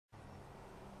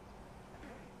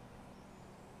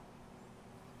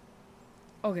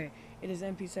Okay, it is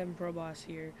MP7 Pro Boss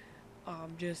here.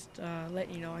 Just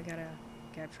letting you know I got a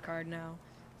capture card now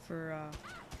for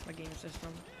my game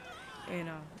system, and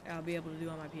I'll be able to do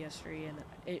on my PS3,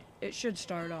 and it should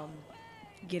start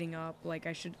getting up. Like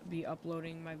I should be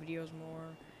uploading my videos more,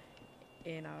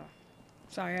 and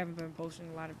sorry I haven't been posting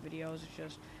a lot of videos. It's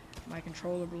just my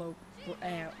controller broke.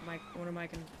 One of my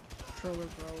controller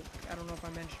broke. I don't know if I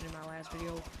mentioned in my last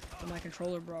video, but my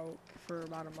controller broke for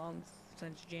about a month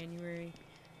since January,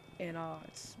 and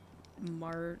it's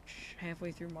March,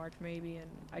 halfway through March maybe,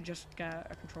 and I just got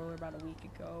a controller about a week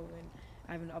ago, and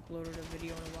I haven't uploaded a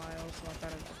video in a while, so I thought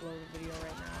I'd upload a video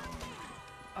right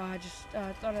now. I just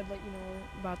thought I'd let you know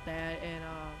about that, and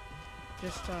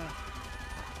just I'm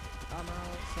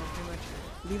out, so pretty much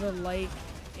leave a like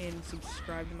and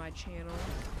subscribe to my channel,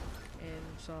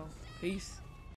 and so peace.